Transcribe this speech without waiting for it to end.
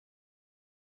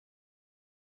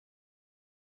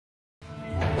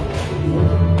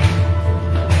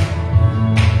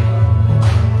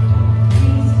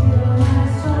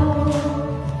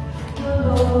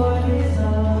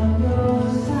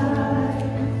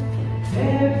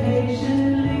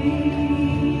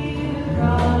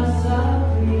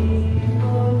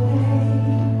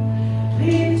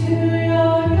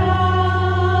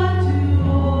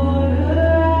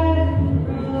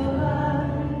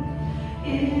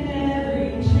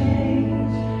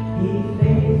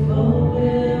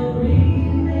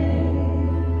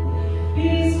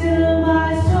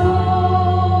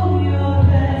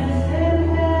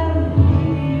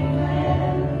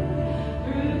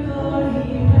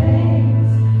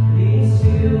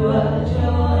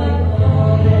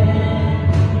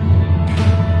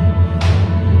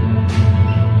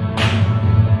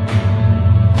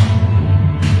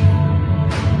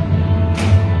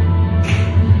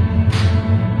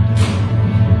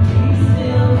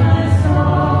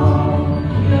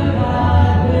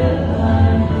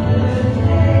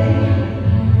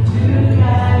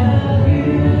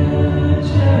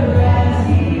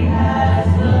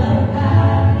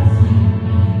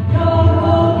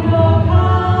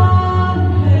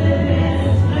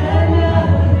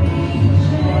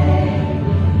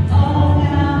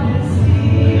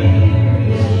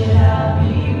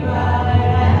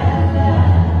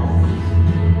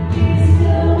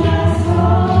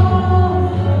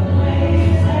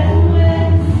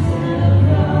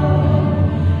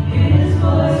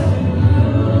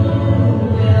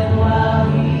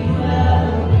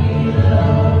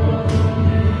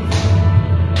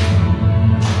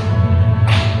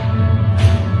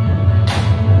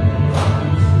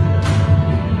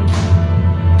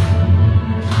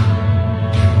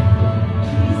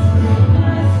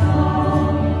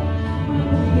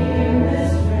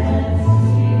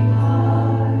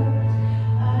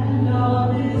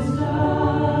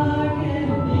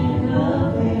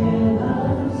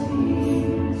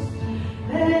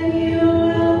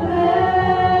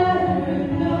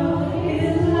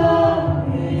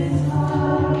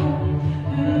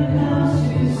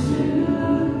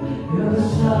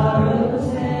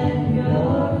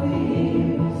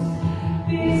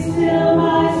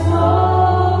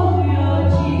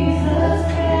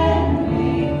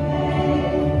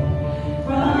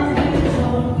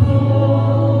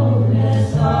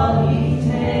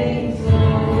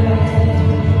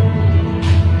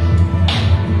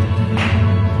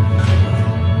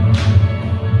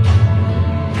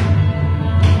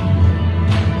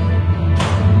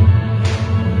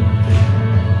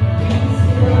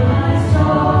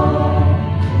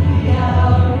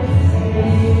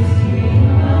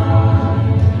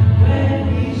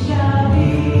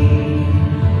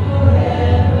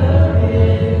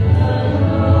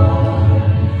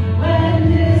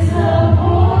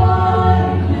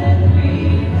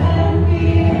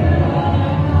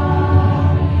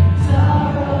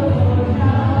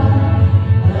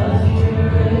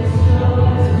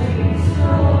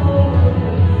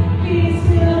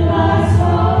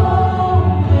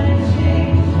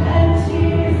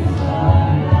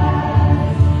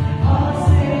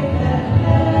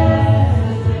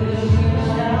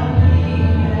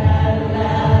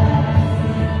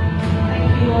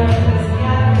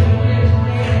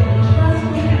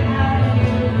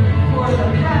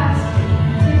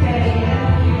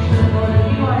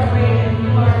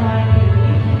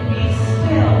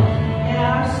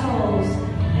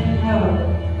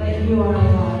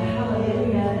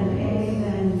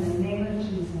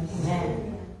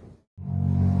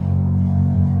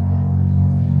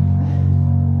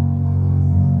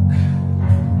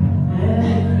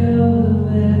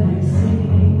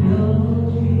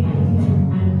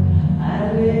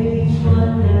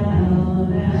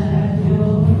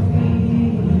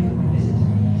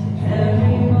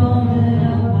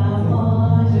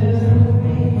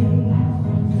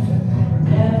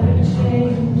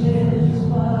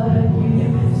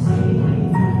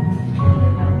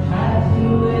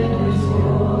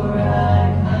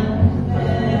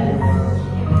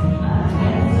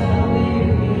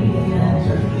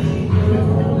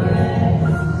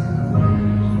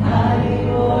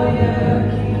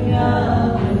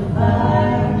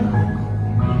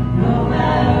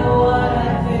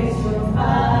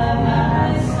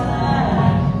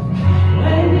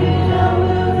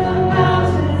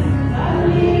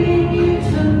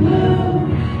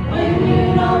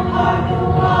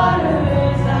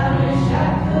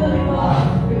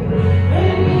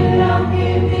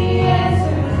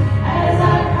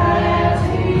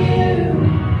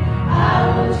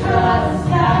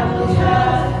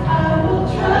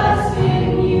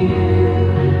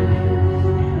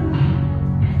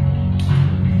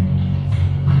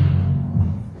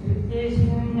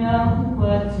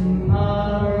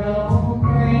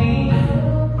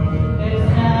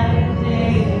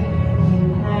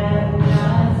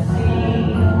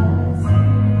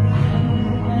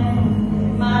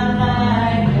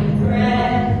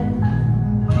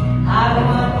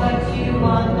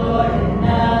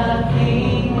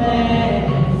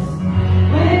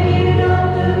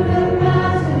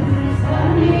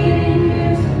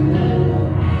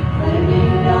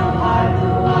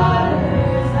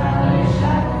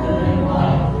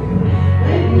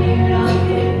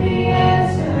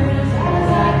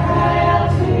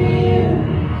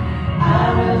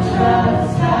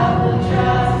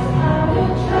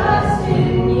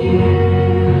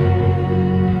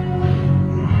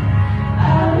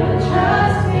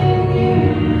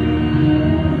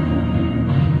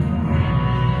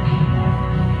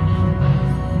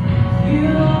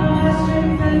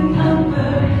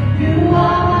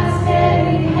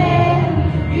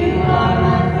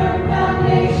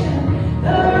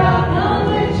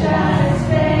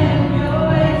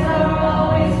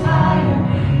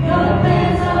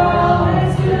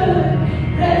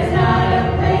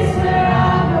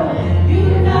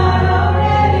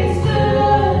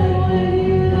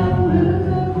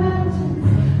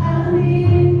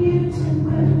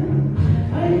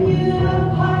When you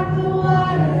part the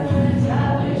waters,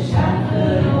 I wish I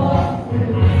could walk.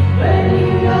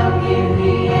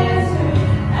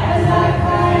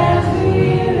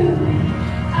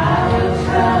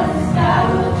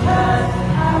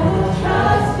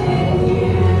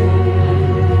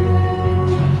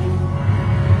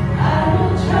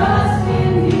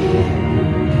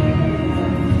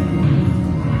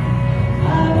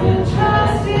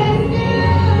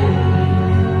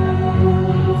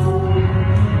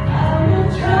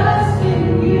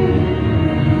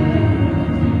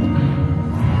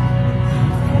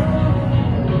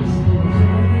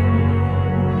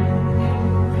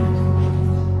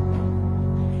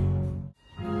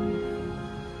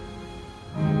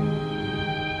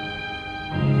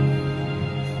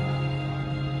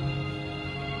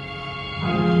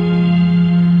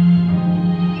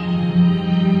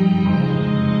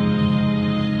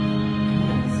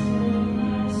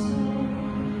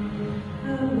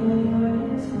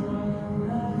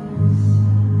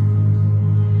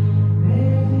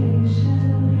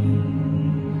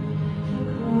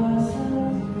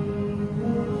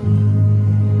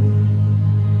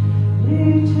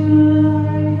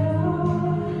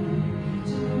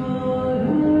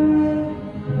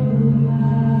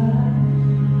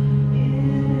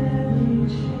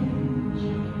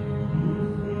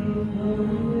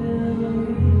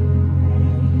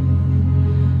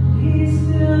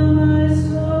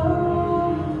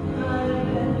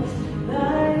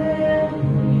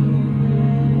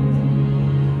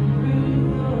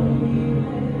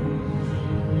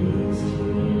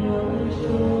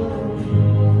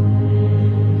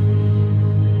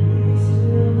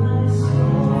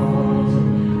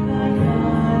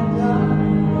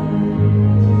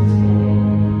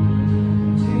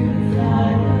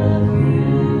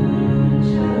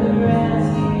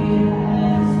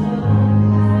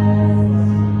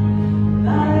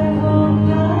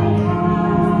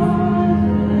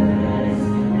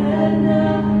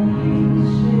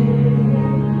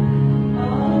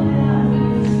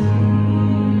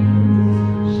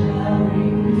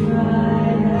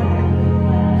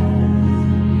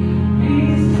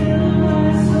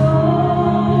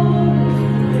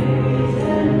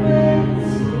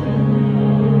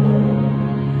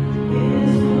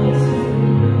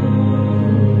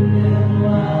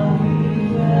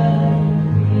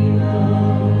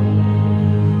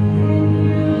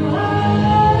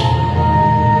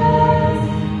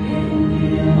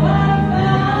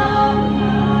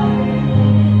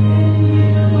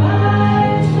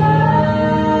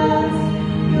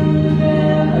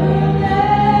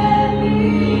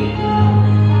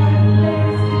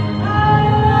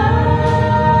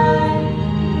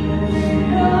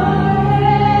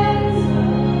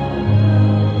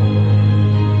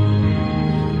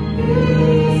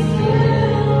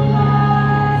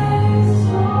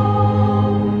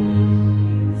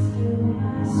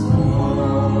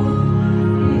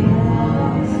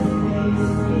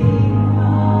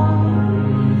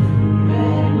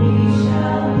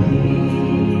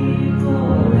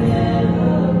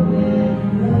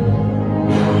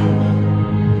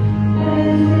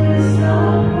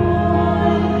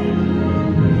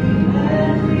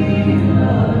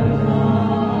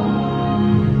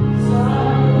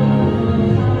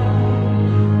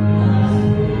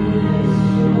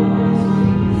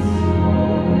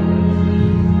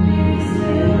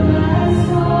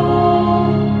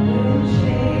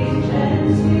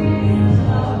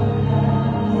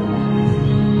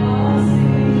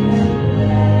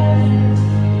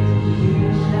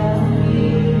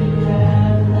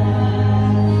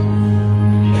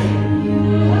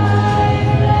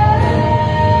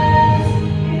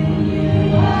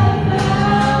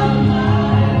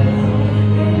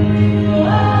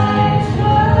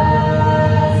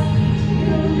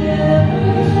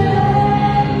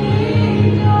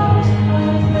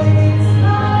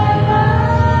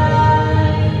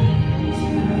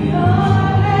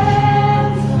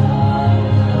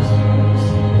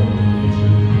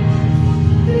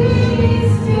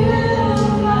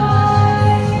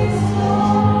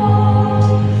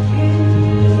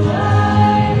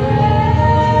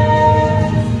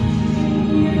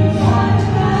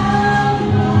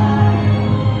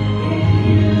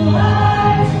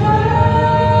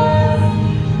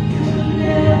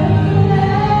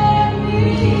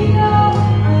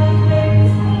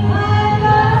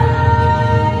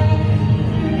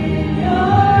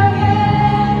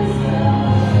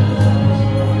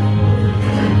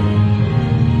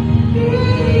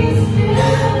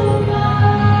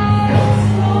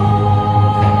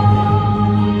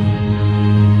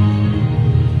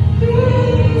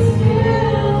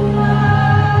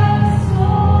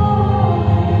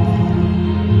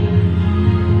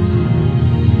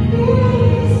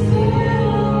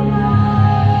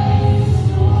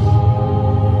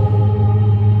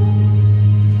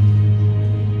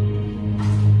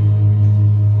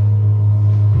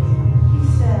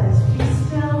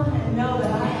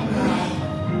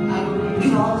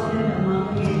 exalted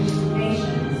among the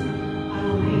nations. I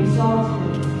will be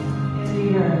exalted in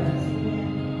the earth.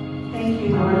 Thank you,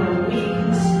 Lord, that we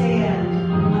can stand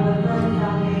on the firm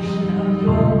foundation of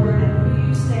your word and who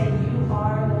you say you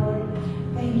are, Lord.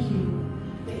 Thank you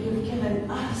that you've given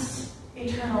us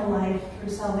eternal life through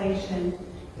salvation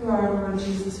through our Lord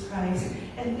Jesus Christ.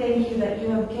 And thank you that you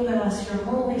have given us your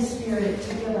Holy Spirit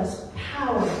to give us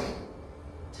power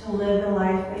to live the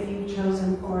life that you've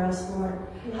chosen for us, Lord.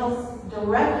 Help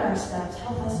direct our steps.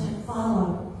 Help us to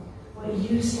follow what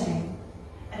you say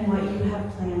and what you have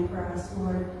planned for us,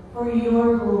 Lord, for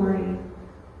your glory,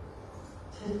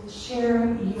 to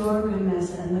share your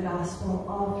goodness and the gospel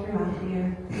all throughout the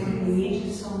year. Lord, we need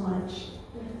you so much.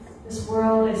 This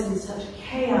world is in such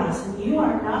chaos, and you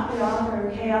are not the author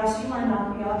of chaos. You are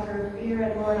not the author of fear.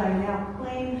 And Lord, I now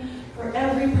claim for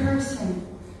every person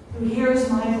who hears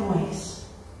my voice,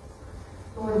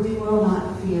 Lord, we will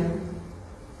not fear.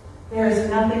 There is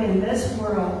nothing in this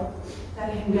world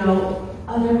that can go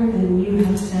other than you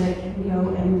have said it can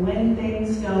go. And when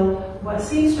things go, what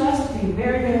seems to us to be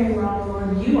very, very wrong,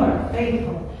 Lord, you are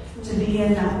faithful to be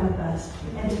in that with us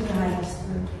and to guide us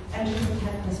through and to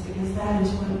protect us, because that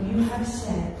is what you have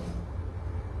said.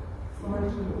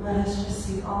 Lord, let us just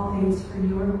seek all things for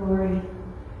your glory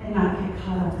and not get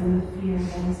caught up in the fear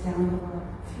that is down the road.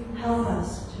 Help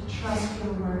us to trust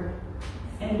your word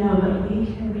and know that we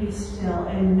can be still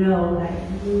and know that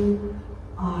you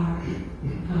are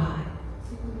God.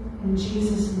 In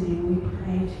Jesus' name we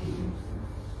pray to you.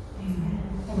 Amen.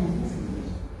 Amen.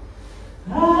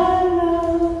 I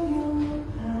love your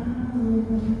power.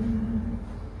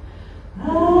 I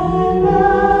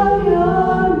love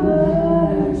your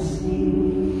mercy.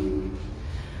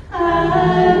 I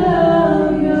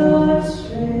love your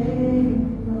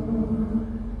strength, Lord,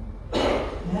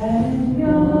 and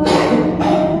your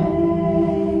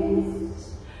grace.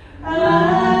 I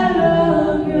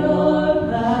love your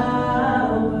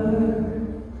power,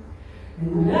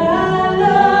 and I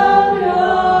love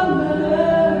your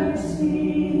mercy.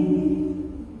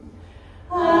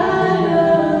 I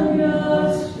love your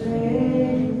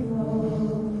strength,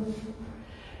 Lord,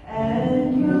 and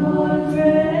your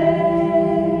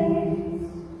grace.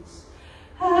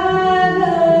 I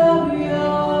love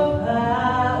your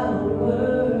power,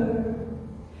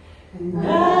 and I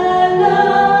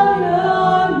love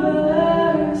your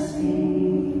mercy.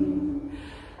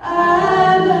 I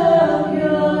love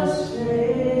your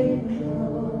strength,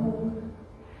 Lord,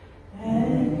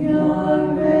 and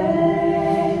your grace.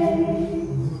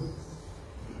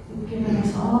 You've given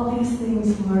us all these things,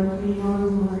 Lord, for your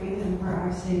glory and for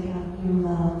our sake of your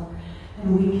love. And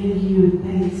we give you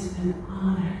thanks and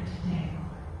honor today,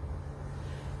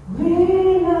 Lord. We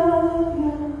love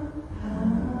your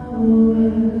power.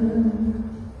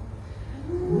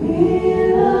 We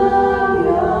love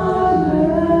your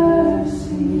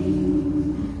mercy.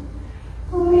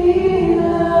 We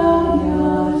love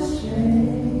your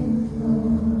strength,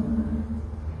 Lord,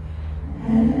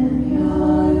 and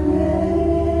your grace.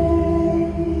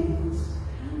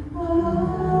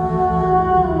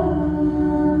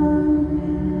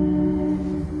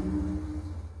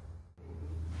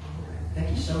 Thank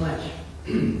you so much.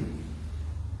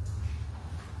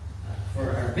 For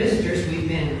our visitors, we've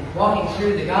been walking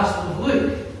through the Gospel of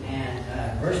Luke,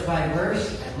 and verse by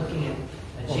verse, and looking at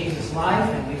Jesus' life,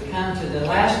 and we've come to the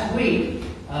last week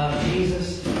of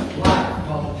Jesus' life,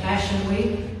 called the Passion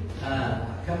Week.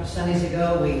 A couple Sundays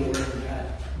ago, we were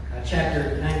at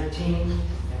chapter 19,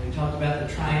 and we talked about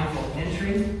the triumphal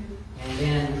entry. And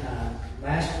then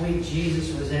last week,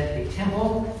 Jesus was at the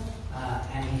temple,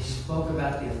 and he spoke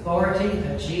about the authority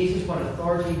of Jesus. What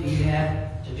authority do you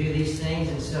have to do these things?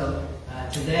 And so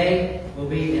today we'll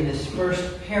be in this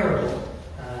first parable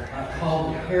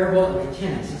called the parable of the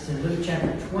tenants. It's in Luke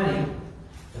chapter 20,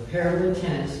 the parable of the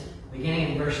tenants,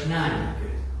 beginning in verse 9.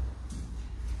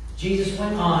 Jesus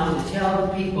went on to tell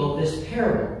the people this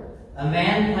parable. A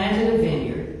man planted a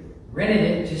vineyard, rented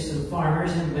it to some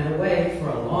farmers, and went away for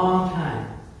a long time.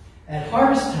 At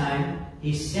harvest time,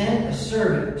 he sent a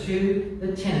servant to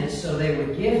the tenants so they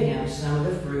would give him some of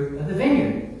the fruit of the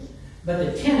vineyard. But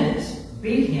the tenants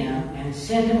beat him and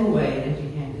sent him away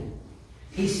empty-handed.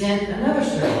 He sent another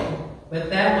servant, but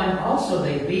that one also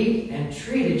they beat and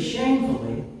treated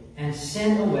shamefully and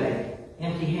sent away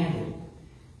empty-handed.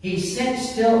 He sent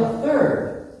still a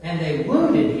third, and they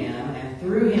wounded him and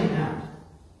threw him out.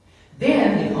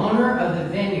 Then the owner of the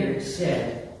vineyard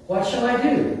said, "What shall I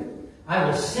do? I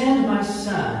will send my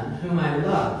son, whom I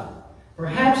love.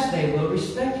 Perhaps they will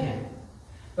respect him."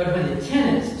 But when the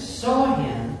tenants saw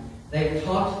him, they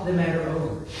talked the matter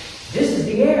over. "This is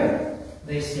the heir,"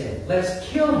 they said. "Let's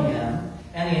kill him,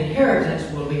 and the inheritance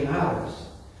inheritance will be ours.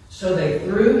 So they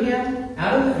threw him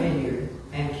out of the vineyard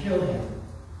and killed him.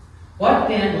 What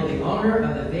then will the owner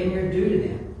of the vineyard do to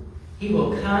them? He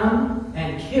will come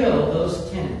and kill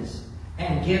those tenants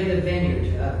and give the vineyard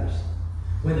to others.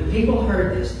 When the people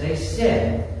heard this, they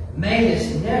said, "May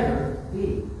this never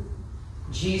be."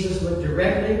 Jesus looked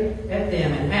directly at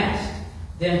them and asked,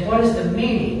 "Then what is the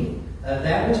meaning of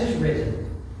that which is written?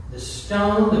 The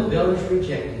stone the builders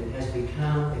rejected has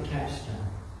become the capstone.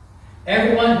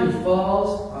 Everyone who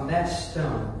falls on that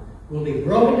stone will be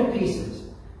broken to pieces,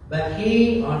 but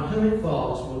he on whom it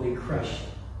falls will be crushed."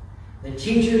 The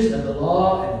teachers of the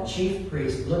law and the chief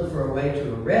priests looked for a way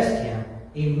to arrest him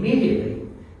immediately,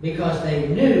 because they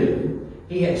knew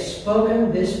he had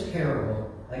spoken this parable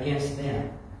against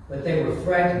them. But they were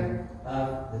frightened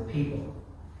of the people.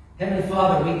 Heavenly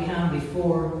Father, we come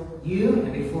before you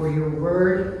and before your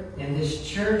word in this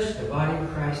church, the body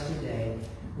of Christ today.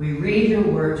 We read your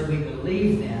words, we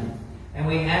believe them, and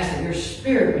we ask that your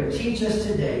Spirit would teach us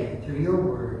today through your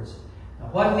words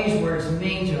what these words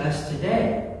mean to us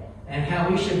today and how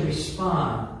we should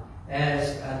respond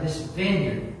as this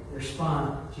vineyard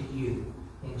respond to you.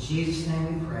 In Jesus'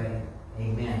 name we pray.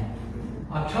 Amen.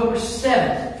 October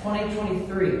 7th,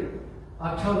 2023.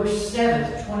 October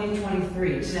 7th,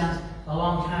 2023. It sounds a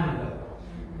long time ago.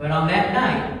 But on that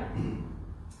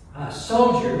night,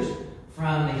 soldiers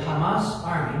from the Hamas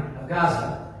army of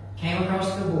Gaza came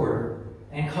across the border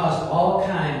and caused all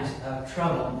kinds of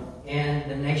trouble in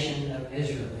the nation of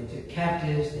Israel. They took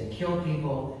captives, they killed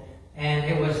people, and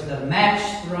it was the match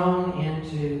thrown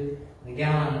into the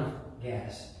gallon of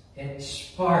gas. It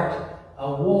sparked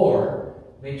a war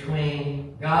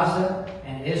between Gaza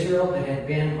and Israel that had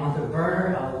been on the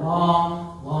burner a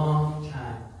long, long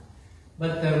time.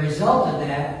 But the result of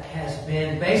that has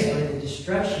been basically the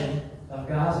destruction of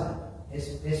Gaza. It's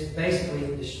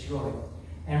basically destroyed.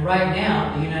 And right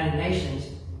now, the United Nations,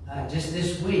 just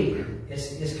this week,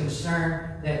 is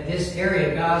concerned that this area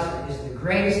of Gaza is the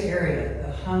greatest area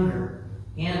of hunger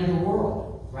in the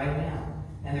world right now.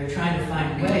 And they're trying to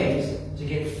find ways to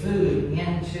get food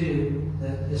into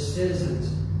the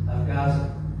citizens of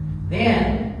Gaza.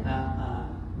 Then,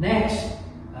 next,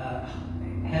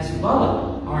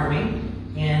 Hezbollah army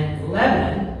in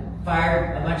Lebanon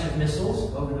fired a bunch of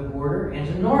missiles over the border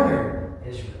into northern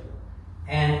Israel.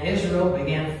 And Israel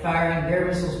began firing their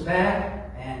missiles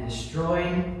back and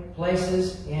destroying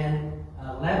places in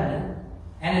Lebanon.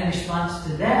 And in response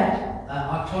to that,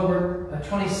 October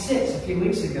 26th, a few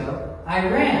weeks ago,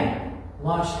 Iran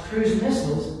launched cruise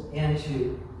missiles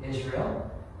into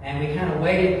Israel. And we kind of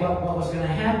waited what was going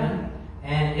to happen.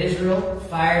 And Israel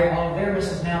fired all of their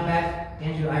missiles now back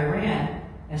into Iran.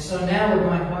 And so now we're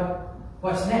going,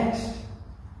 what's next?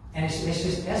 And it's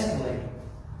just escalating.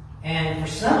 And for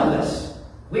some of us,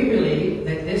 we believe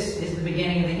that this is the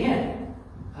beginning of the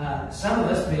end. Some of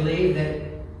us believe that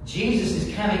Jesus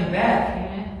is coming back,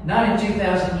 not in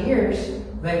 2,000 years,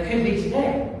 but it could be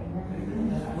today.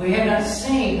 We have not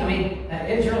seen,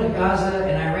 Israel and Gaza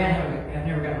and Iran have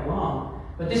never gotten along,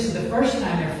 but this is the first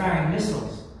time they're firing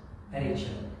missiles at each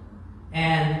other.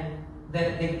 And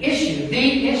the issue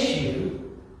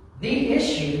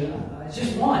is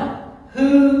just one.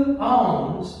 Who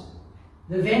owns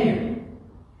the vineyard?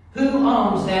 Who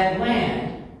owns that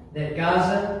land that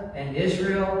Gaza and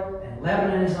Israel and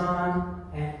Lebanon is on?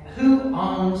 And who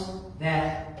owns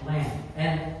that land?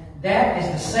 And that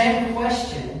is the same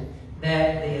question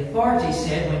that the authorities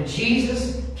said when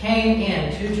Jesus came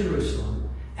into Jerusalem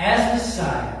as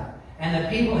Messiah, and the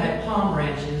people had palm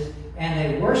branches, and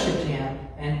they worshipped him,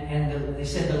 and they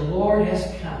said, "The Lord has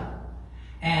come."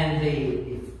 And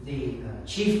the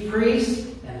chief priests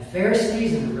and the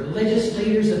Pharisees and the religious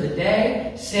leaders of the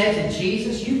day said to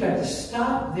Jesus, "You've got to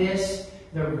stop this.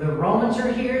 The Romans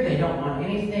are here. They don't want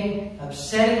anything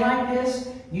upsetting like this.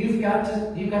 You've got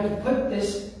to put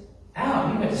this out.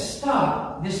 You've got to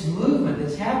stop this movement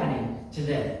that's happening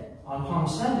today on Palm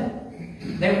Sunday."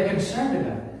 They were concerned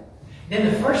about it. Then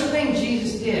the first thing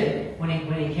Jesus did when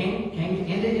he came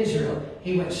into Israel,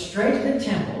 he went straight to the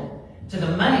temple, to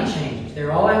the money changers.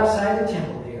 They're all outside the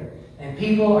temple there, and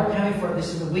people are coming for it.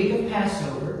 This is the week of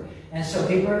Passover, and so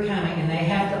people are coming, and they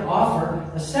have to offer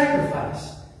a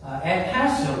sacrifice. At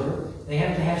Passover, they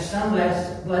have to have some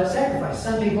blood sacrifice.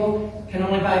 Some people can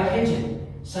only buy a pigeon.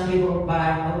 Some people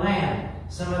buy a lamb.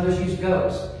 Some others use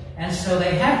goats. And so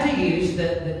they have to use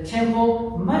the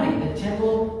temple money. The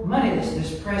temple money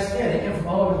that's pressed there. They come from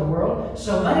all over the world.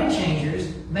 So money changers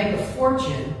make a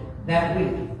fortune that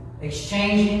week,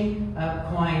 exchanging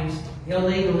coins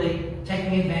illegally,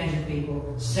 taking advantage of people,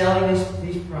 selling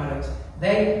these products.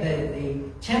 The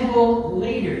temple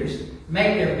leaders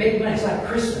make their big money. It's like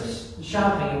Christmas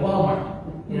shopping at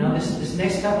Walmart. You know, this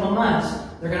next couple of months,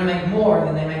 they're going to make more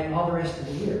than they make all the rest of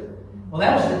the year. Well,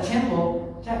 that was the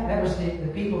temple, that was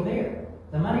the people there,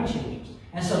 the money changers.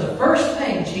 And so the first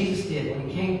thing Jesus did when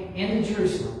he came into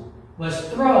Jerusalem was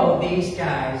throw these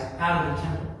guys out of the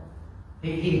temple.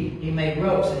 He made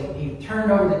ropes, and he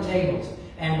turned over the tables.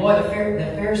 And boy, the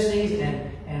Pharisees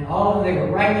and all of them, they were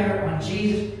right there on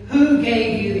Jesus. Who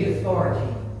gave you the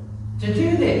authority to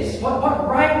do this? What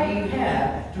right do you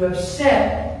have to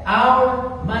upset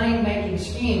our money-making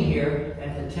scheme here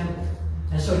at the temple?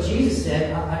 And so Jesus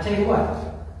said, I'll tell you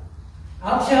what.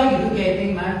 I'll tell you who gave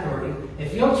me my authority.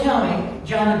 If you'll tell me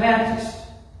John the Baptist,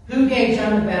 who gave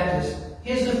John the Baptist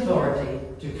his authority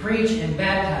to preach and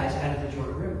baptize out of the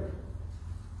Jordan River?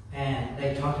 And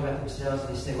they talked about themselves,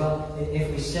 and they say, well,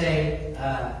 if we say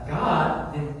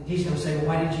God, then he's going to say, well,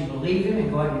 why didn't you believe him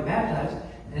and go out and be baptized?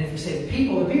 And if we say the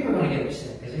people are going to get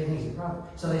upset because they think he's a prophet.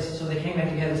 So they came back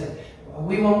together and said, well,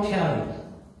 we won't tell you.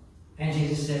 And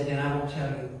Jesus said, then I won't tell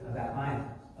you about my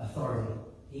authority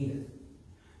either.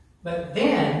 But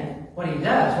then, what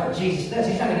Jesus does,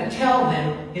 he's not going to tell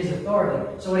them his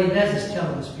authority. So what he does is tell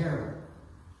them this parable.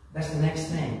 That's the next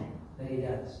thing that he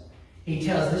does. He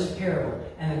tells this parable.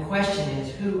 And the question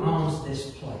is, who owns this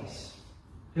place?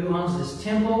 Who owns this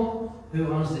temple?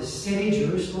 Who owns this city,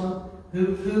 Jerusalem?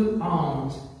 Who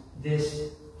owns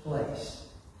this place?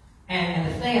 And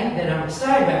the thing that I'm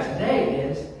excited about today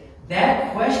is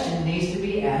that question needs to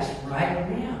be asked right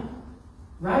now.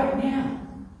 Right now.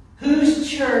 Whose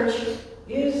church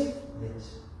is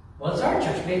this? Well, it's our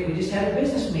church. We just had a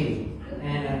business meeting.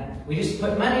 And we just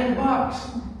put money in the box.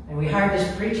 And we hired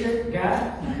this preacher guy.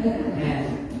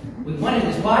 And we wanted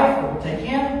his wife, but we'll take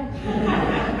him.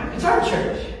 It's our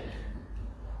church.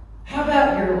 How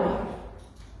about your life?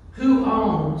 Who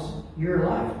owns your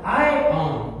life? I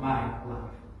own my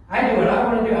life. I do what I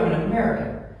want to do. I'm an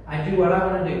American. I do what I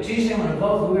want to do. Tuesday, I'm going to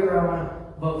vote for whoever I want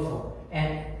to vote for.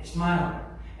 And it's my life.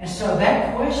 And so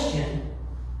that question,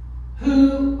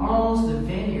 who owns the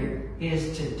vineyard,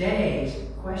 is today's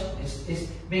question. It's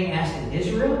being asked in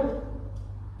Israel.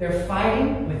 They're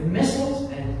fighting with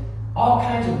missiles and all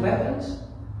kinds of weapons.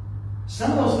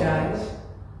 Some of those guys,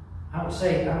 I won't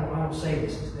say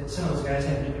this, that some of those guys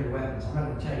have nuclear weapons. I'm not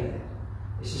going to tell you that.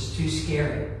 It's just too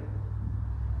scary.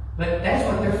 But that's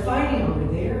what they're fighting over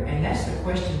there, and that's the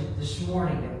question this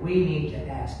morning that we need to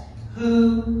ask.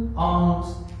 Who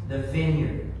owns the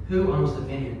vineyard? Who owns the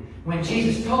vineyard? When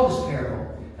Jesus told this parable,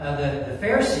 the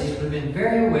Pharisees would have been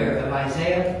very aware of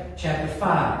Isaiah chapter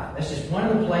 5. That's just one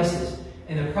of the places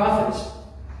in the prophets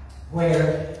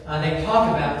where they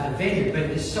talk about the vineyard, but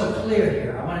it's so clear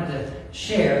here. I wanted to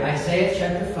share Isaiah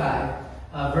chapter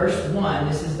 5, verse 1.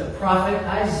 This is the prophet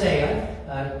Isaiah.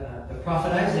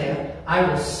 I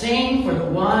will sing for the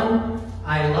one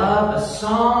I love a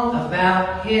song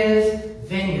about his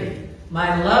vineyard.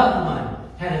 My loved one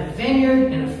had a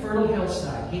vineyard in a fertile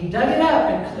hillside. He dug it up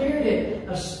and cleared it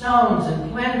of stones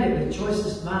and planted it with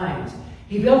choicest vines.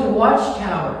 He built a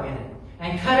watchtower in it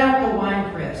and cut out the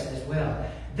winepress as well.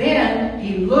 Then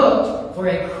he looked for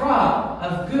a crop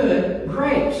of good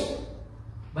grapes,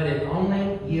 but it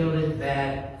only yielded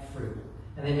bad fruit.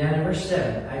 And then down to verse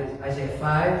 7, Isaiah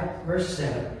 5, verse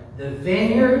 7. The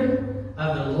vineyard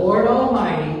of the Lord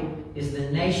Almighty is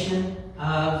the nation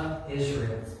of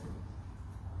Israel.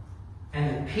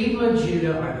 And the people of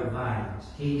Judah are the vines.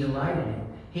 He delighted in.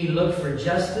 He looked for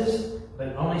justice,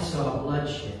 but only saw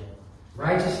bloodshed.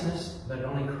 Righteousness, but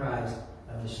only cries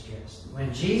of distress.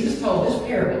 When Jesus told this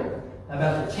parable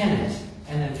about the tenants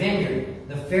and the vineyard,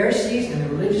 the Pharisees and the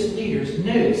religious leaders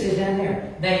knew, it says down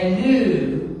there, they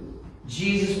knew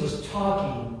Jesus was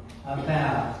talking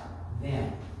about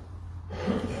them.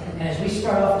 And as we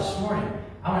start off this morning,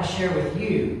 I want to share with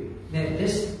you that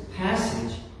this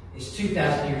passage is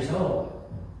 2,000 years old.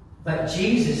 But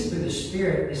Jesus, through the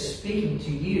Spirit, is speaking to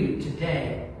you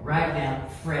today, right now,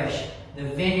 fresh. The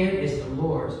vineyard is the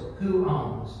Lord's. Who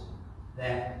owns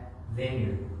that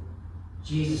vineyard?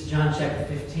 Jesus, John chapter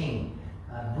 15,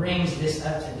 brings this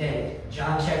up to date.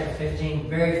 John chapter 15,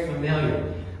 very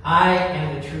familiar. I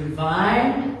am the true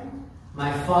vine.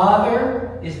 My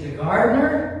Father is the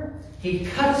gardener. He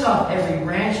cuts off every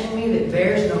branch in me that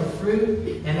bears no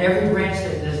fruit, and every branch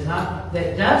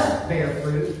that does bear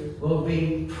fruit will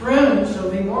be pruned so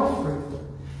it'll be more fruitful.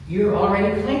 You're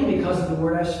already clean because of the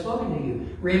word I've spoken to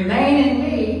you. Remain in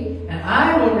me, and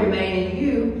I will remain in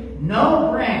you.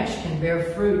 No branch can bear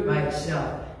fruit by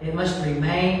itself. It must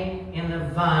remain in the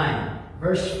vine.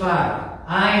 Verse 5.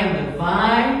 I am the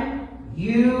vine.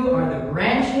 You are the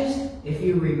branches. If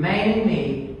you remain in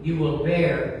me, you will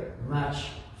bear much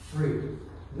fruit.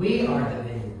 We are the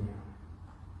vineyard now.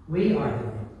 We are the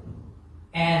vine.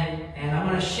 And I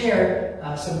want to share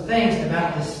some things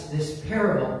about this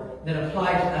parable that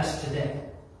apply to us today.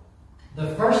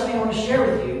 The first thing I want to share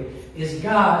with you is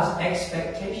God's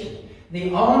expectation.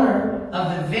 The owner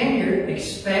of the vineyard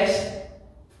expects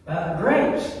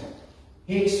grapes.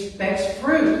 He expects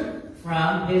fruit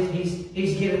from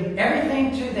he's given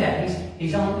everything to that.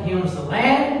 He owns the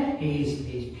land.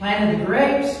 He's planted the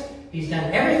grapes. He's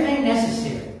done everything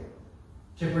necessary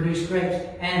to produce grapes.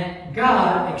 And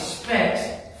God expects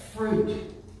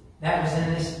fruit. That was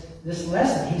in this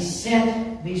lesson. He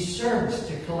sent these servants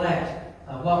to collect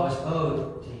what was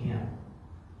owed to him.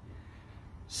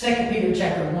 2 Peter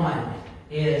chapter 1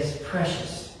 is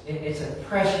precious. It's a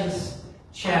precious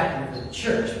chapter for the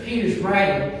church. Peter's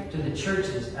writing to the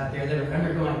churches out there that are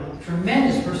undergoing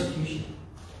tremendous persecution.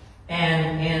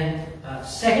 And in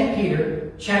 2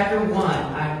 Peter chapter 1,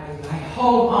 I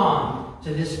hold on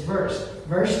to this verse.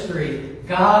 Verse 3.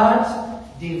 God's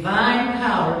divine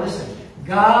power, listen,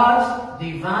 God's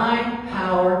divine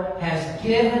power has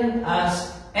given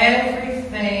us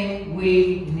everything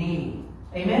we need.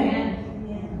 Amen?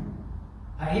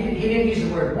 He didn't use the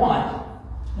word want.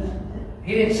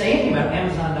 He didn't say anything about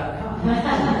Amazon.com.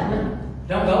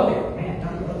 Don't go there, man.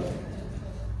 Don't go there.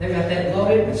 They've got that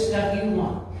loaded with stuff you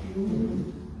want.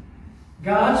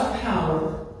 God's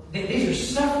power, these are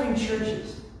suffering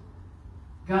churches.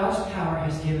 God's power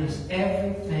has given us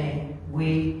everything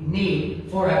we need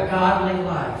for a godly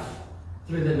life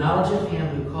through the knowledge of Him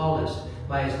who called us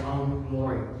by His own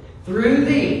glory. Through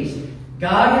these,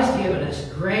 God has given us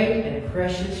great and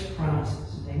precious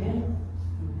promises. Amen?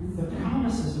 The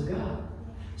promises of God.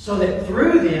 So that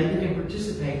through them you can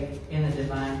participate in the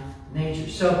divine nature.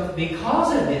 So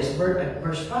because of this,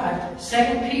 verse 5,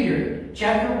 2 Peter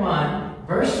chapter 1,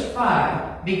 verse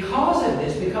 5, because of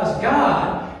this, because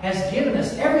God has given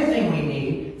us everything we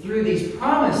need through these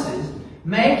promises,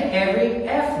 make every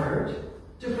effort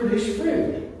to produce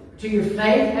fruit. To your faith,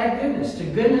 add goodness. To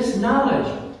goodness, knowledge.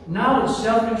 Knowledge,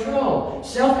 self-control.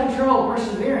 Self-control,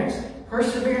 perseverance.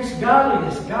 Perseverance,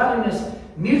 godliness. Godliness,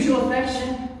 mutual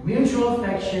affection. Mutual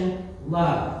affection,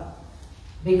 love.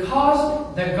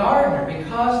 Because the gardener,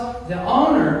 because the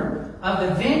owner of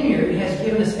the vineyard has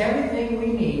given us everything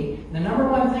we need, the number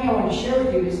one thing I want to share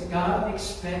with you is God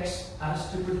expects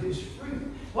us to produce fruit.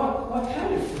 What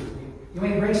kind of fruit? You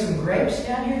want to bring some grapes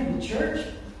down here to the church?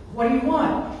 What do you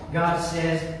want? God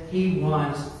says He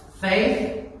wants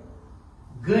faith,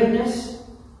 goodness,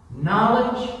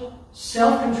 knowledge,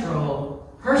 self-control,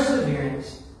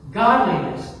 perseverance,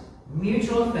 godliness,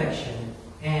 mutual affection,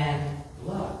 and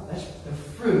love. That's the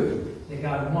fruit that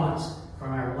God wants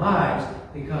from our lives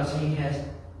because He has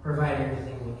provided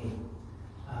everything we need.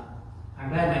 I'm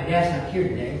glad my dad's not here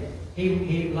today.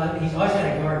 He's always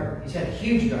had a garden. He's had a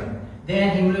huge garden.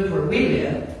 Then he moved where we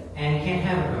live, and he can't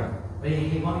have a garden. But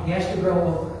he has to grow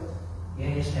okra. Yeah,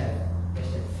 he has to have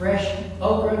fresh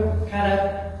okra, cut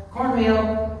up,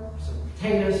 cornmeal, some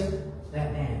potatoes.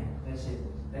 That's it.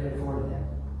 They look forward to that.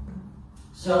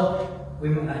 So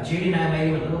Judy and I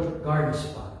made him a little garden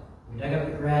spot. We dug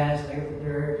up the grass, dug up the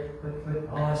dirt, put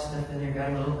all that stuff in there, got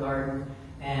him a little garden,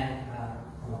 and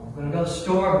I'm going to go to the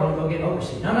store, I'm going to go get okra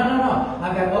seed. No.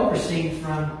 I've got okra seed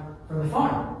from the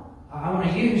farm. I want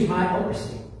to use my okra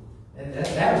seed. That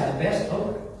was the best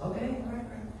okra. Okay, all right.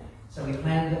 So we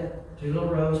planted it, 2 little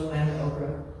rows, planted okra,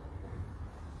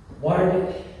 watered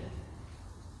it.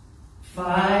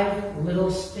 5 little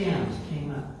stems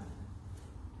came up.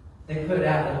 They put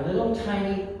out a little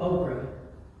tiny okra,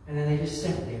 and then they just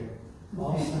sat there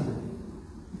all summer.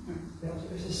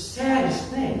 It was the saddest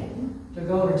thing to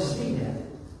go over and see that.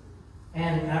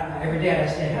 And every day I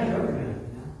say, how's your okra doing?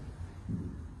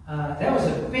 That was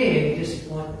a big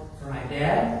disappointment for my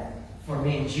dad, for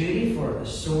me and Judy, for the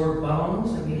sore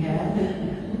bones that we had.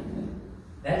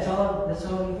 That's all we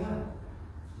got.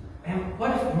 And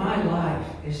what if my life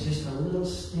is just a little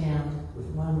stem with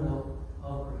one little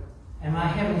okra? And my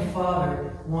Heavenly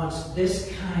Father wants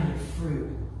this kind of fruit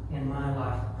in my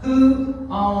life. Who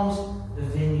owns the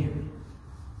vineyard?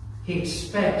 He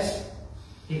expects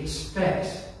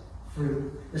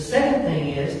fruit. The second thing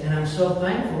is, and I'm so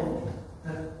thankful,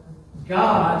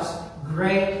 God's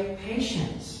great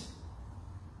patience.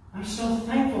 I'm so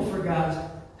thankful for God's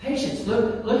patience.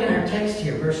 Look in our text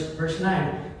here, verse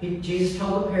 9. Jesus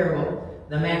told a parable.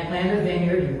 The man planted a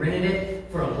vineyard. He rented it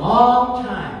for a long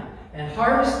time. And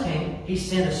harvest came. He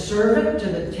sent a servant to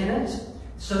the tenants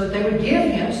so that they would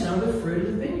give him some of the fruit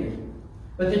of the vineyard.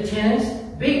 But the tenants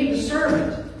beat the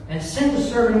servant and sent the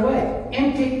servant away,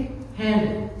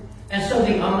 empty-handed. And so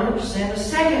the owner sent a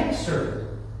second servant.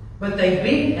 But they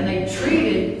beat and they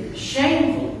treated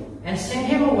shamefully and sent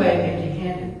him away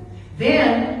empty-handed.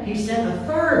 Then he sent a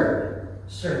third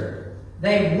servant.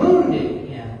 They wounded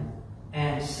him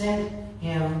and sent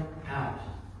him out.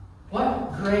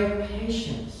 What great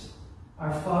patience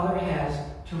our Father has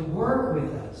to work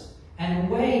with us and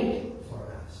wait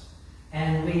for us.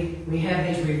 And we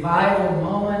have these revival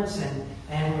moments,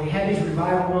 and we have these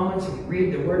revival moments, and we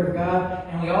read the Word of God,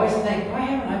 and we always think, why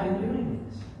haven't I been doing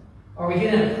this? Or we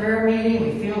get in a prayer meeting,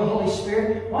 we feel the Holy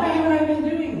Spirit, why haven't I been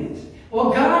doing this?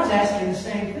 Well, God's asking the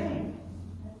same thing.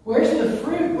 Where's the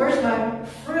fruit? Where's my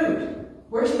fruit?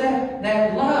 Where's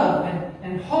that love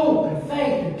and hope and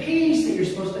faith and peace that you're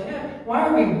supposed to have? Why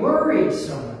are we worried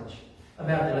so much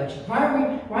about the election?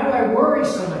 Why do I worry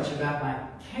so much about my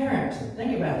parents and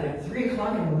think about them at 3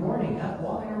 o'clock in the morning up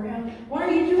walking around? Why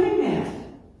are you doing that?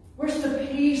 Where's the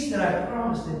peace that I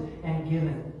promised and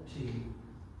given to you?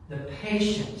 The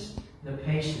patience. The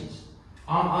patience.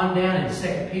 On down in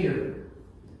 2 Peter.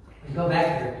 We go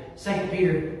back there. 2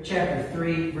 Peter chapter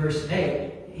 3, verse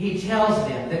 8. He tells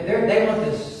them that they want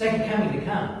the second coming to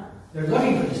come. They're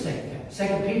looking for the second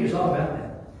coming. 2 Peter's all about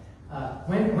that.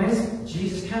 When's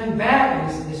Jesus coming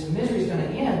back? This misery is going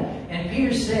to end. And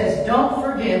Peter says, don't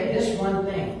forget this one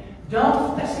thing.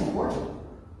 That's important.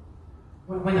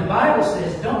 When the Bible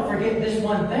says, don't forget this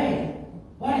one thing,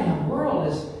 what in the world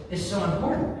is so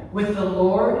important? With the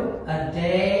Lord, a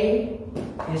day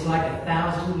is like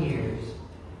 1,000 years,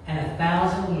 and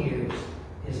 1,000 years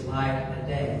is like a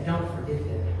day. Don't forget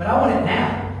that. But I want it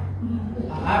now.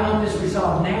 I want this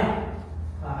resolved now.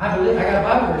 I got a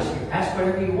Bible verse here. Ask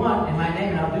whatever you want in my name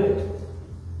and I'll do it.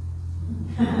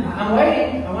 I'm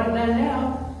waiting. I want it done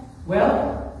now.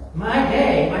 Well, my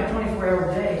day, my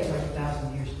 24-hour day is like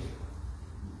 1,000 years to go.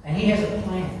 And he has a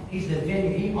plan. He's the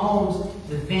vineyard. He owns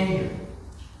the vineyard.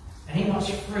 And he wants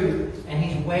fruit. And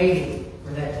he's waiting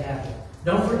for that to happen.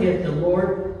 Don't forget the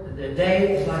Lord, the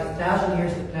day is like 1,000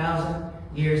 years, 1,000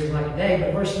 years is like a day.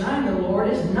 But verse 9, the Lord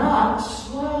is not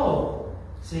slow.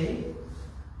 See?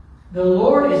 The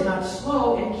Lord is not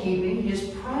slow in keeping his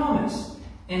promise.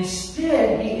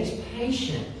 Instead, he is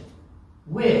patient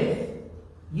with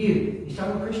you. He's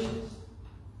talking to Christians.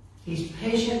 He's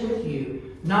patient with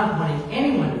you, not wanting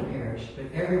anyone to perish, but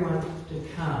everyone to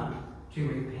come to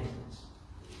repentance.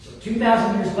 So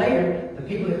 2,000 years later, the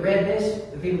people that read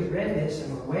this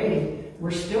and were waiting,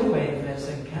 we're still waiting for that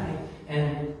second coming.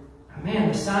 And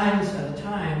man, the signs of the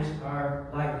times are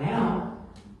like now.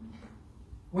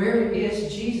 Where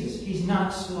is Jesus? He's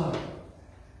not slow.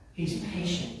 He's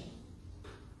patient.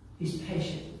 He's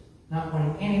patient, not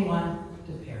wanting anyone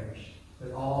to perish,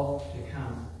 but all to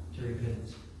come to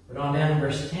repentance. But on down in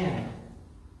verse 10.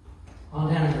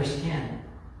 On down in verse 10.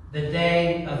 The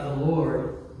day of the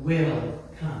Lord will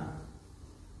come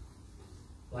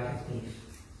like a thief.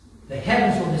 The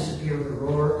heavens will disappear with a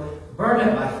roar, burned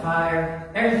up by fire.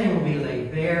 Everything will be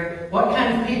laid bare. What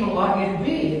kind of people ought you to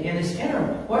be in this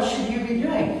interim? What should you be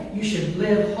doing? You should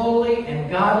live holy and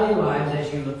godly lives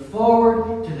as you look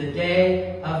forward to the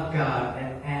day of God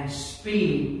and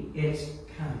speed its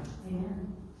coming.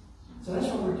 Amen. So that's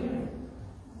what we're doing.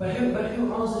 But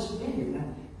who owns this vineyard?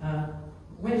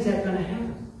 When is that going to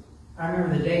happen? I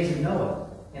remember the days of Noah.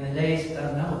 In the days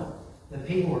of Noah, the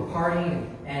people were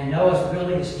partying, and Noah's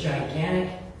building this gigantic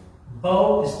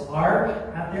boat, this ark,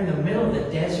 out there in the middle of the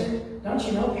desert. Don't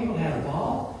you know people had a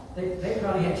ball? They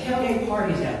probably had tailgate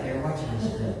parties out there watching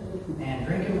this and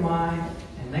drinking wine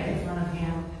and making fun of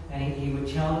him, and he would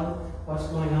tell them what's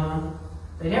going on.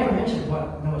 They never mentioned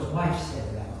what Noah's wife said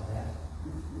about all that.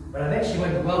 But I bet she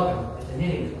wasn't welcome at the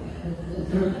knitting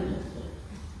club.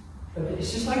 But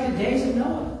it's just like the days of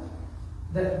Noah.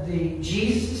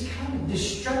 Jesus is coming.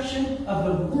 Destruction of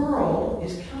the world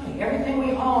is coming. Everything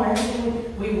we own,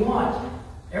 everything we want,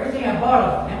 everything I bought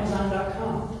off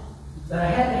Amazon.com that I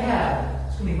had to have,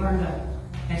 it's going to be burned up.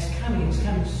 And it's coming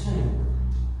soon.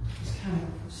 It's coming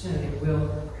soon. It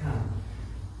will come.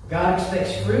 God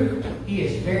expects fruit. He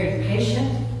is very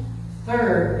patient.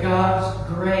 Third,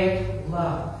 God's great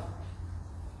love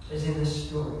is in this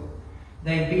story.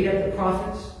 They beat up the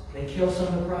prophets. They killed some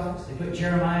of the prophets. They put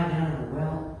Jeremiah down in a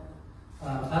well.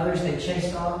 Others they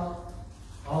chased off.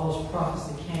 All those prophets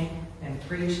that came and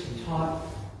preached and taught.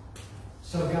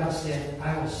 So God said,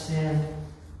 I will send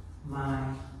my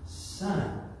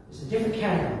son. It's a different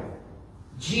category.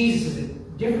 Jesus is a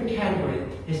different category.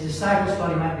 His disciples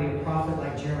thought he might be a prophet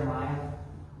like Jeremiah.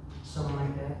 Someone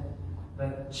like that.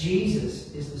 But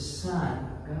Jesus is the Son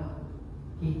of God.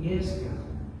 He is God.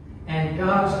 And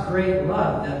God's great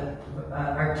love,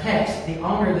 our text, the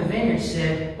owner of the vineyard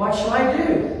said, what shall I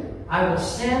do? I will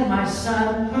send my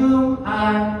son whom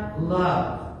I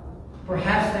love.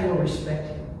 Perhaps they will respect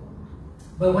him.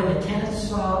 But when the tenants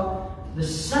saw the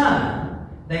son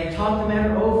They talked the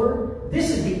matter over. This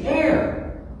is the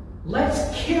heir.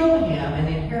 Let's kill him, and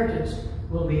the inheritance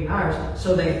will be ours.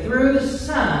 So they threw the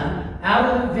son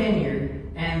out of the vineyard,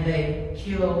 and they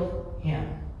killed him.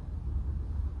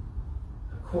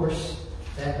 Of course,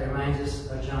 that reminds us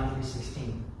of John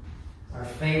 3:16, our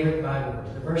favorite Bible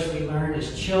verse. The verse we learned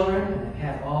as children and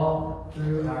have all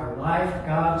through our life.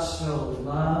 God so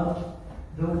loved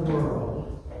the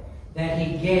world that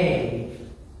he gave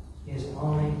his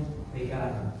only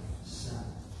begotten Son,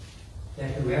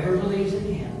 that whoever believes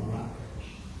in him will not perish,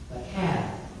 but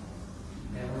have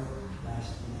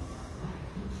everlasting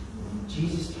life.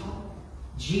 Jesus taught.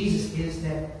 Jesus is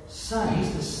that Son.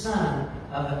 He's the Son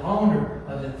of the owner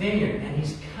of the vineyard, and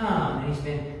he's come, and he's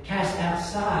been cast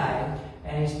outside,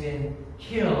 and he's been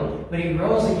killed, but he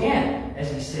rose again,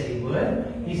 as he said he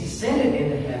would. He's ascended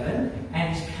into heaven,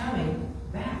 and he's coming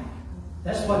back.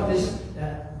 That's what this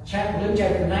Luke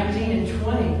chapter 19 and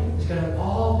 20 is going to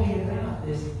all be about,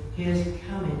 is his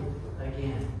coming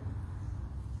again.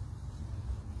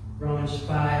 Romans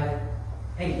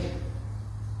 5:8.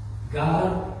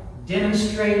 God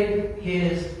demonstrated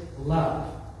his love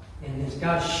in this.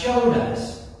 God showed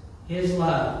us his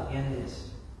love in this.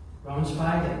 Romans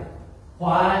 5:8.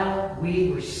 While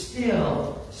we were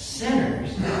still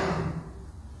sinners,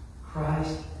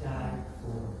 Christ died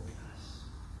for us.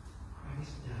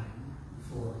 Christ died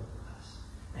for us.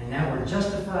 And now we're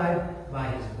justified by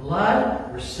his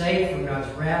blood. We're saved from God's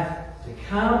wrath to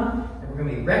come. And we're going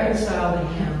to be reconciled to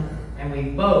him. And we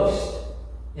boast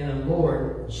in the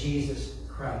Lord Jesus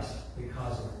Christ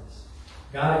because of this.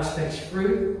 God expects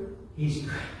fruit. He's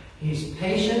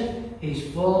patient.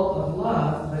 He's full of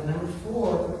love. But number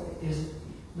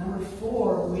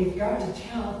four, we've got to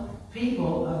tell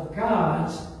people of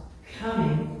God's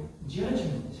coming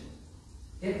judgment.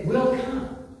 It will come.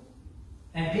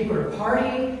 And people are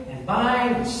partying and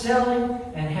buying and selling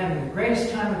and having the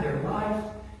greatest time of their life.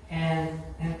 And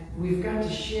we've got to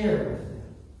share with them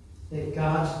that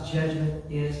God's judgment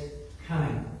is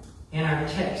coming. In our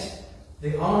text,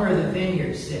 the owner of the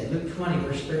vineyard said, Luke 20,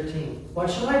 verse 13, "What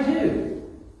shall I do?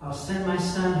 I'll send my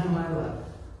son whom I love.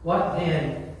 What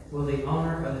then will the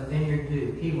owner of the vineyard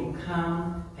do? He will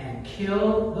come and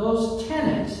kill those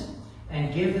tenants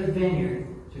and give the vineyard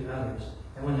to others."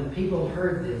 And when the people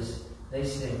heard this, they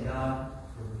said, "God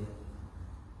forbid."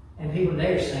 And people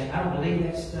today are saying, "I don't believe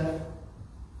that stuff.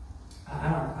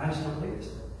 I just don't believe this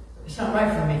stuff. It's not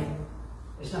right for me.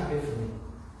 It's not good for me.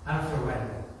 I don't feel right about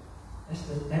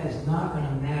it." That is not going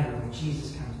to matter when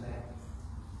Jesus comes back.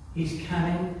 He's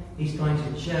coming. He's going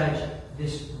to judge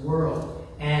this world.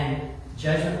 And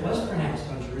judgment was pronounced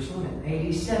on Jerusalem in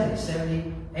AD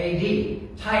 70 AD.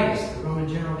 Titus, the Roman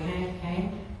general,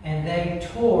 came, and they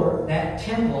tore that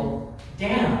temple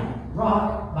down,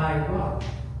 rock by rock,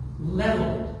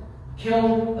 leveled it,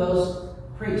 killed those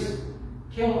priests,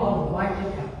 killed all the white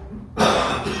people.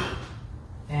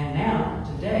 And now,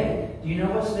 today, do you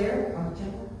know what's there on the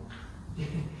temple?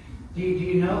 Do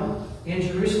you know in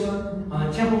Jerusalem, on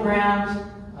the temple grounds,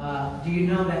 do you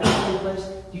know that holy place?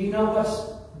 Do you know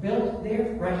what's built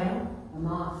there right now? A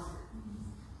mosque.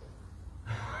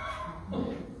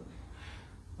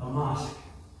 A mosque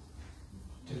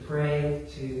to pray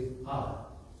to Allah.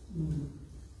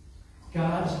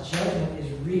 God's judgment is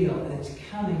real, and it's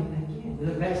coming again. We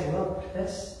look back and say, "Well,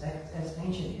 that's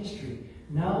ancient history."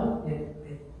 No,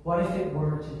 what if it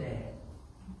were today?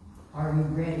 Are you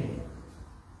ready?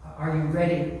 Are you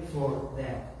ready for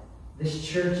that? This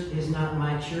church is not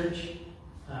my church.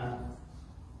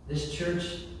 This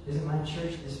church isn't my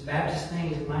church. This Baptist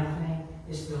thing isn't my thing.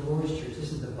 It's the Lord's church.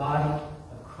 This is the body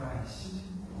of Christ.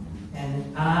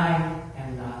 And I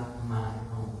am not my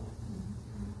own.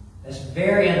 That's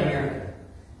very un-American.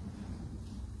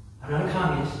 I'm not a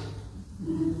communist.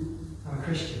 I'm a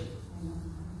Christian.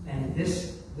 And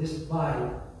this body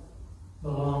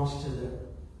belongs to the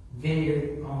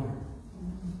vineyard owner.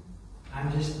 I'm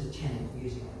just the tenant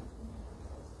using it.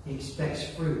 He expects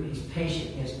fruit. He's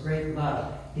patient. He has great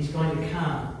love. He's going to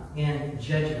come in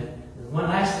judgment. And one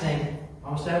last thing,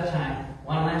 almost out of time,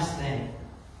 one last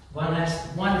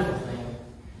wonderful thing.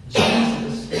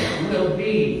 Jesus will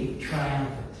be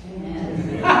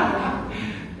triumphant.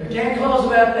 I can't close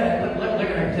without that. Look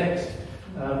at our text,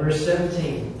 verse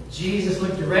 17. Jesus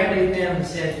looked directly at them and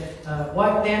said,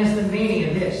 "What then is the meaning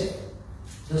of this?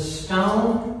 The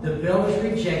stone the builders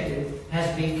rejected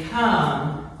has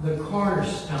become the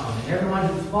cornerstone. And everyone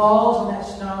who falls on that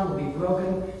stone will be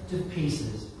broken to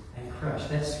pieces and crushed."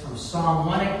 That's from Psalm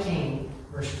 118,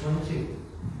 verse 22.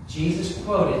 Jesus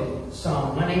quoted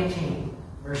Psalm 118,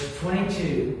 verse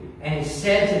 22, and he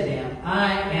said to them,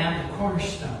 "I am the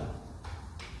cornerstone."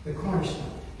 The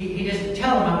cornerstone. He doesn't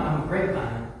tell them, I'm a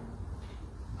grapevine.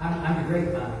 I'm the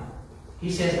grapevine.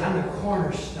 He says, I'm the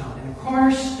cornerstone. And the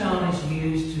cornerstone is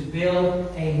used to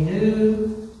build a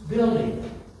new building.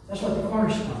 That's what the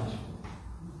cornerstone is.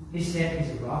 He said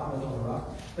he's a rock, built on a rock.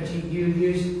 But you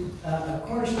use a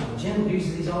cornerstone. Jim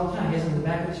uses these all the time. He has them in the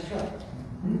back of his truck.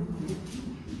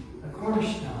 A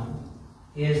cornerstone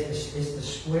is the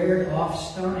squared off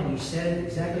stone, and you set it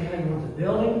exactly how you want the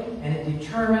building, and it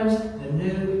determines the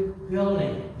new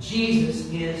building.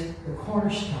 Jesus is the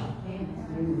cornerstone.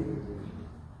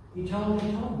 He told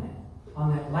him that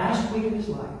on that last week of his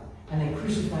life, and they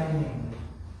crucified him anyway.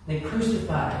 They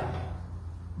crucified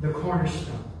the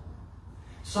cornerstone.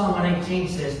 Psalm 118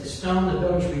 says, the stone the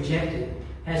builders rejected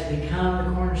has become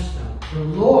the cornerstone. The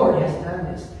Lord has done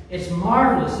this. It's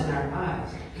marvelous in our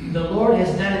eyes. The Lord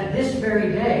has done it this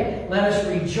very day. Let us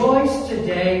rejoice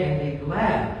today and be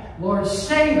glad. Lord,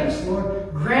 save us.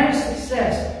 Lord, grant us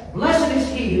success. Blessed is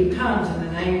he who comes in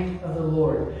the name of the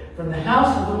Lord. From the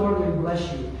house of the Lord we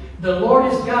bless you. The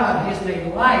Lord is God. He has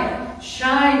made light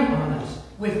shine on us.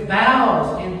 With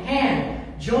boughs in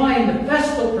hand, join the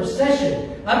festal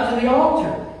procession up to the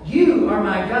altar. You are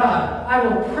my God. I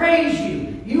will praise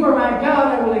you. You are my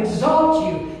God. I will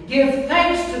exalt you. Give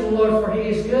thanks to the Lord, for he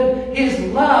is good. His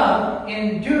love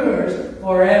endures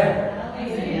forever.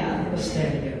 Amen. Let's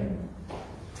stand together.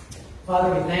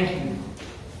 Father, we thank you.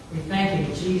 We thank you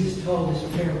that Jesus told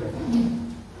this parable.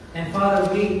 And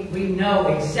Father, we know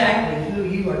exactly who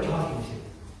you are talking to.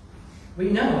 We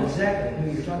know exactly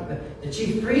who you're talking about. The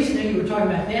chief priest knew you were talking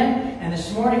about them, and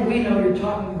this morning we know you're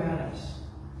talking about us.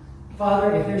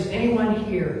 Father, if there's anyone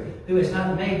here who has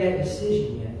not made that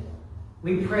decision yet,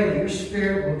 we pray that your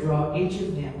Spirit will draw each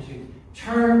of them to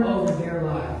turn over their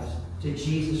lives to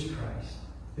Jesus Christ,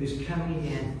 who's coming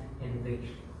in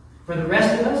victory. For the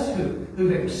rest of us who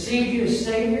have received you as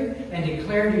Savior and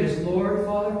declared you as Lord,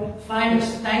 Father, find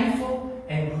us thankful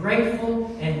and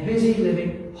grateful and busy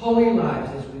living holy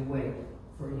lives as we wait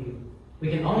for you. We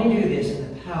can only do this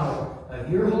in the power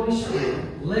of your Holy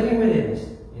Spirit living within us.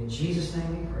 In Jesus'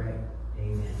 name we pray.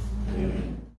 Amen. Amen.